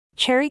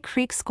Cherry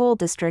Creek School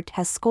District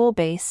has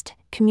school-based,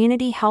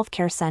 community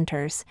healthcare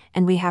centers,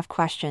 and we have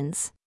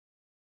questions.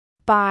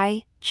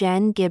 By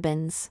Jen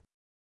Gibbons.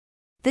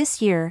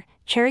 This year,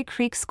 Cherry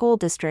Creek School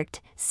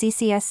District,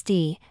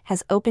 CCSD,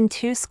 has opened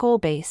 2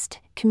 school-based,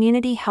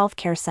 community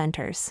healthcare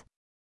centers.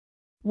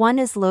 One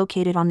is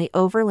located on the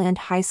Overland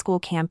High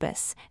School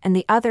campus, and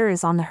the other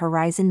is on the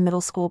Horizon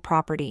Middle School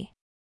property.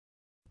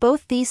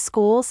 Both these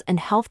schools and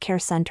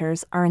healthcare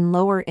centers are in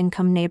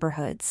lower-income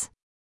neighborhoods.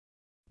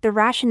 The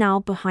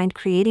rationale behind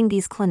creating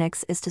these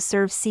clinics is to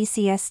serve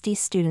CCSD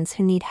students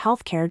who need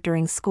healthcare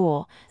during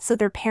school, so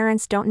their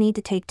parents don't need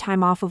to take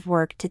time off of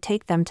work to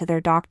take them to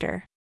their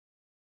doctor.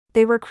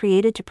 They were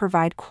created to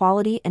provide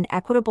quality and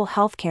equitable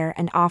healthcare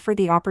and offer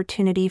the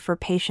opportunity for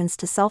patients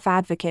to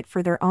self-advocate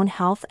for their own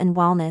health and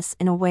wellness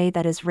in a way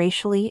that is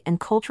racially and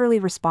culturally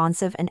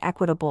responsive and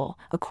equitable,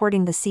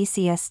 according to the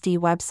CCSD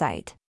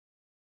website.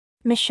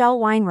 Michelle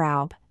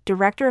Weinraub,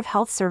 Director of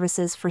Health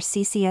Services for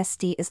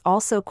CCSD, is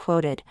also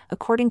quoted,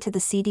 according to the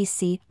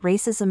CDC,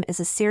 racism is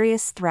a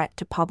serious threat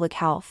to public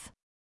health.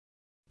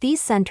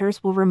 These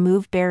centers will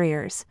remove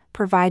barriers,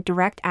 provide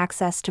direct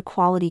access to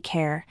quality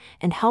care,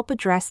 and help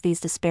address these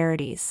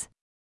disparities.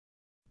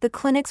 The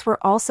clinics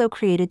were also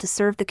created to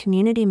serve the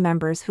community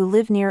members who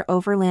live near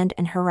Overland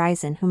and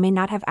Horizon who may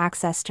not have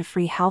access to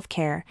free health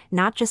care,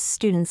 not just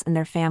students and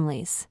their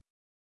families.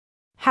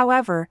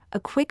 However, a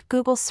quick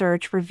Google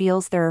search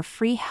reveals there are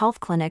free health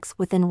clinics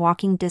within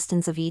walking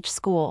distance of each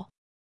school.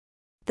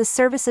 The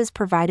services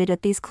provided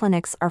at these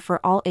clinics are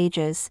for all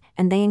ages,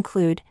 and they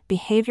include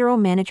behavioral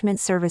management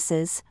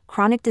services,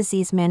 chronic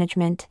disease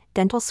management,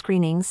 dental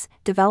screenings,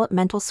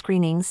 developmental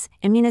screenings,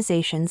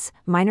 immunizations,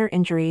 minor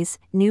injuries,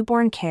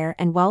 newborn care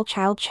and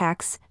well-child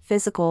checks,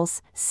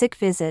 physicals, sick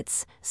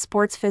visits,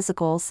 sports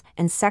physicals,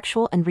 and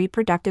sexual and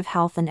reproductive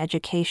health and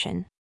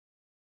education.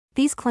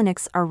 These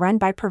clinics are run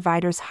by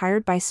providers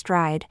hired by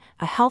Stride,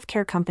 a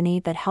healthcare company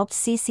that helped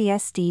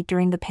CCSD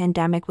during the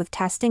pandemic with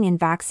testing and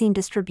vaccine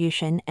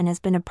distribution and has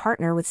been a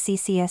partner with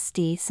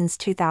CCSD since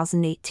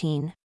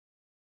 2018.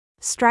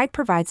 Stride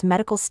provides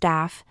medical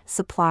staff,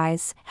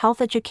 supplies,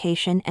 health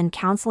education and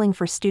counseling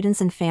for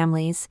students and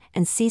families,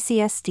 and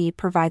CCSD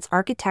provides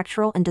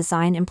architectural and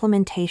design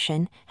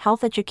implementation,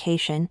 health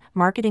education,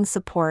 marketing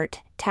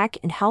support, tech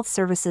and health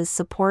services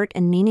support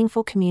and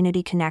meaningful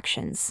community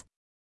connections.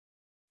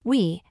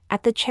 We,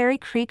 at the Cherry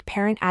Creek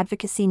Parent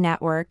Advocacy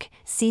Network,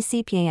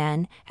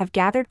 CCPN, have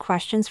gathered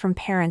questions from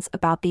parents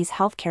about these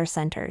healthcare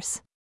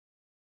centers.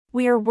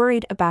 We are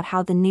worried about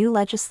how the new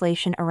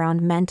legislation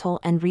around mental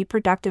and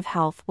reproductive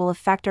health will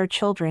affect our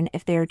children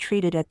if they are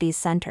treated at these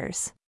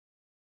centers.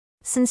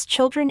 Since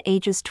children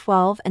ages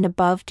 12 and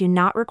above do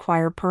not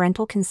require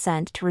parental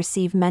consent to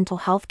receive mental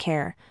health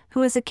care,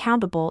 who is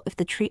accountable if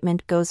the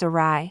treatment goes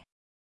awry?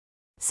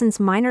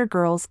 Since minor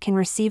girls can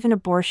receive an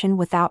abortion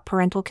without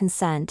parental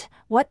consent,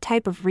 what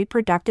type of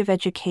reproductive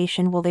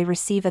education will they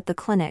receive at the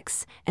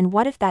clinics, and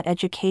what if that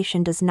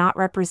education does not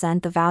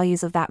represent the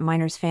values of that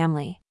minor's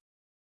family?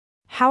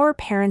 How are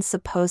parents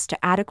supposed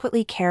to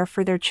adequately care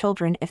for their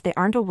children if they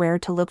aren't aware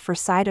to look for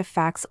side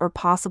effects or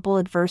possible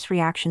adverse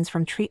reactions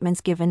from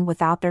treatments given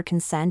without their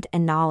consent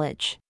and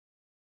knowledge?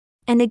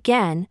 And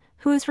again,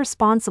 who is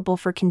responsible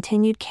for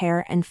continued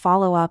care and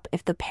follow-up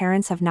if the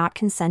parents have not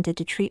consented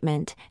to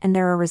treatment and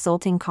there are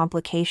resulting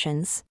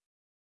complications?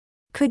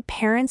 Could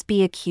parents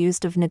be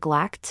accused of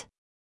neglect?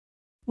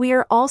 We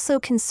are also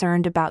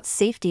concerned about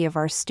safety of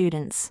our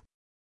students.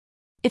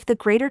 If the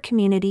greater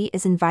community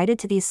is invited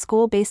to these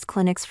school-based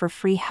clinics for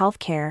free health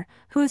care,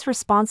 who is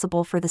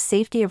responsible for the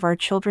safety of our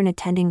children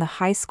attending the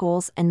high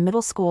schools and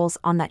middle schools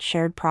on that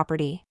shared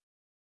property?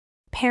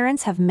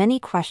 Parents have many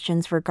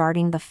questions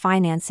regarding the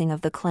financing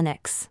of the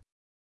clinics.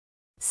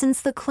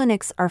 Since the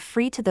clinics are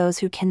free to those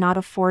who cannot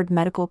afford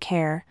medical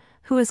care,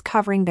 who is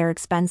covering their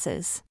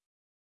expenses?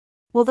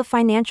 Will the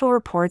financial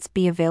reports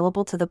be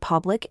available to the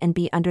public and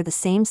be under the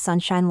same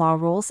Sunshine Law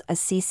rules as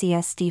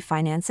CCSD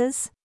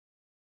finances?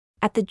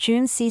 At the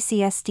June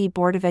CCSD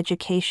Board of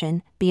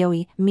Education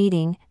 (BOE)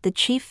 meeting, the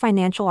Chief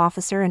Financial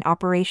Officer and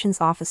Operations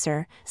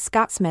Officer,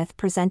 Scott Smith,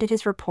 presented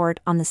his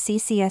report on the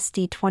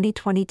CCSD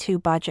 2022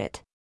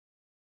 budget.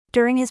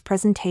 During his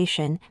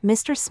presentation,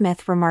 Mr.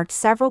 Smith remarked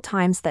several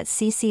times that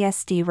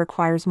CCSD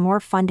requires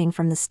more funding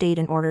from the state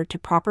in order to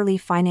properly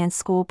finance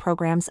school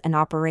programs and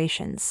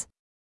operations.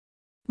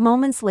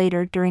 Moments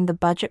later during the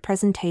budget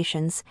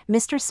presentations,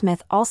 Mr.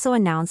 Smith also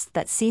announced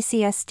that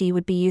CCSD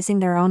would be using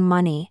their own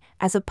money,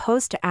 as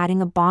opposed to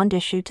adding a bond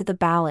issue to the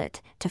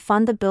ballot, to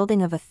fund the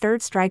building of a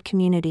third Stride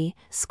community,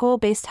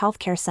 school-based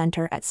healthcare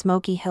center at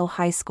Smoky Hill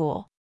High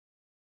School.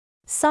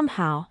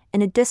 Somehow,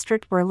 in a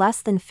district where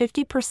less than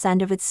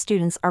 50% of its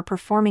students are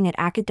performing at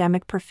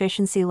academic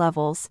proficiency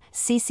levels,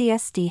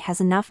 CCSD has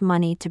enough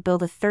money to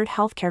build a third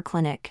healthcare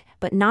clinic,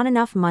 but not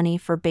enough money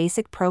for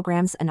basic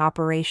programs and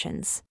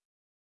operations.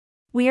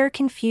 We are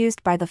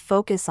confused by the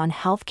focus on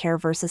healthcare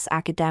versus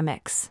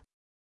academics.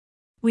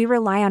 We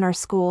rely on our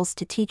schools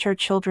to teach our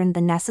children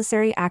the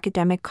necessary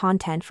academic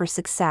content for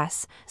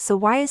success, so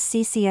why is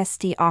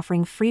CCSD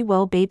offering free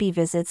well baby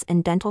visits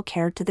and dental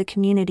care to the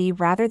community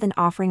rather than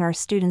offering our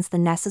students the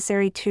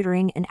necessary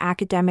tutoring and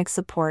academic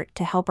support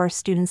to help our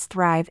students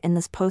thrive in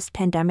this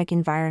post-pandemic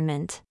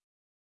environment?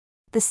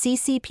 The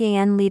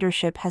CCPAN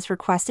leadership has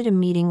requested a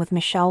meeting with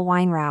Michelle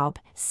Weinraub,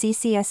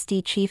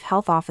 CCSD Chief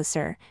Health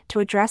Officer,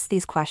 to address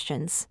these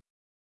questions.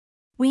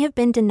 We have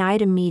been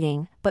denied a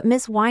meeting, but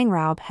Ms.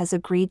 Weinraub has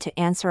agreed to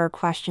answer our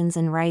questions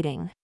in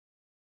writing.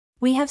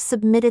 We have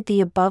submitted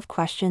the above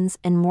questions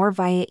and more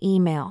via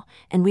email,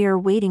 and we are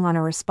waiting on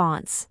a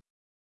response.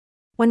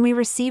 When we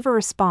receive a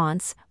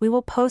response, we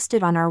will post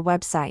it on our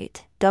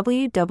website,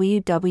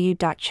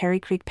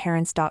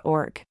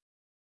 www.cherrycreekparents.org.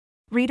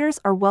 Readers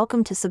are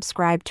welcome to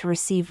subscribe to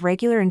receive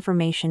regular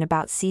information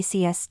about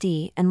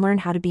CCSD and learn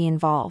how to be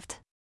involved.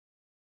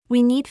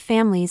 We need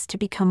families to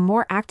become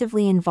more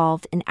actively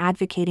involved in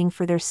advocating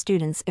for their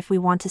students if we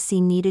want to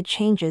see needed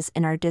changes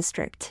in our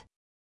district.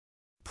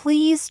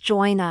 Please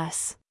join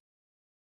us.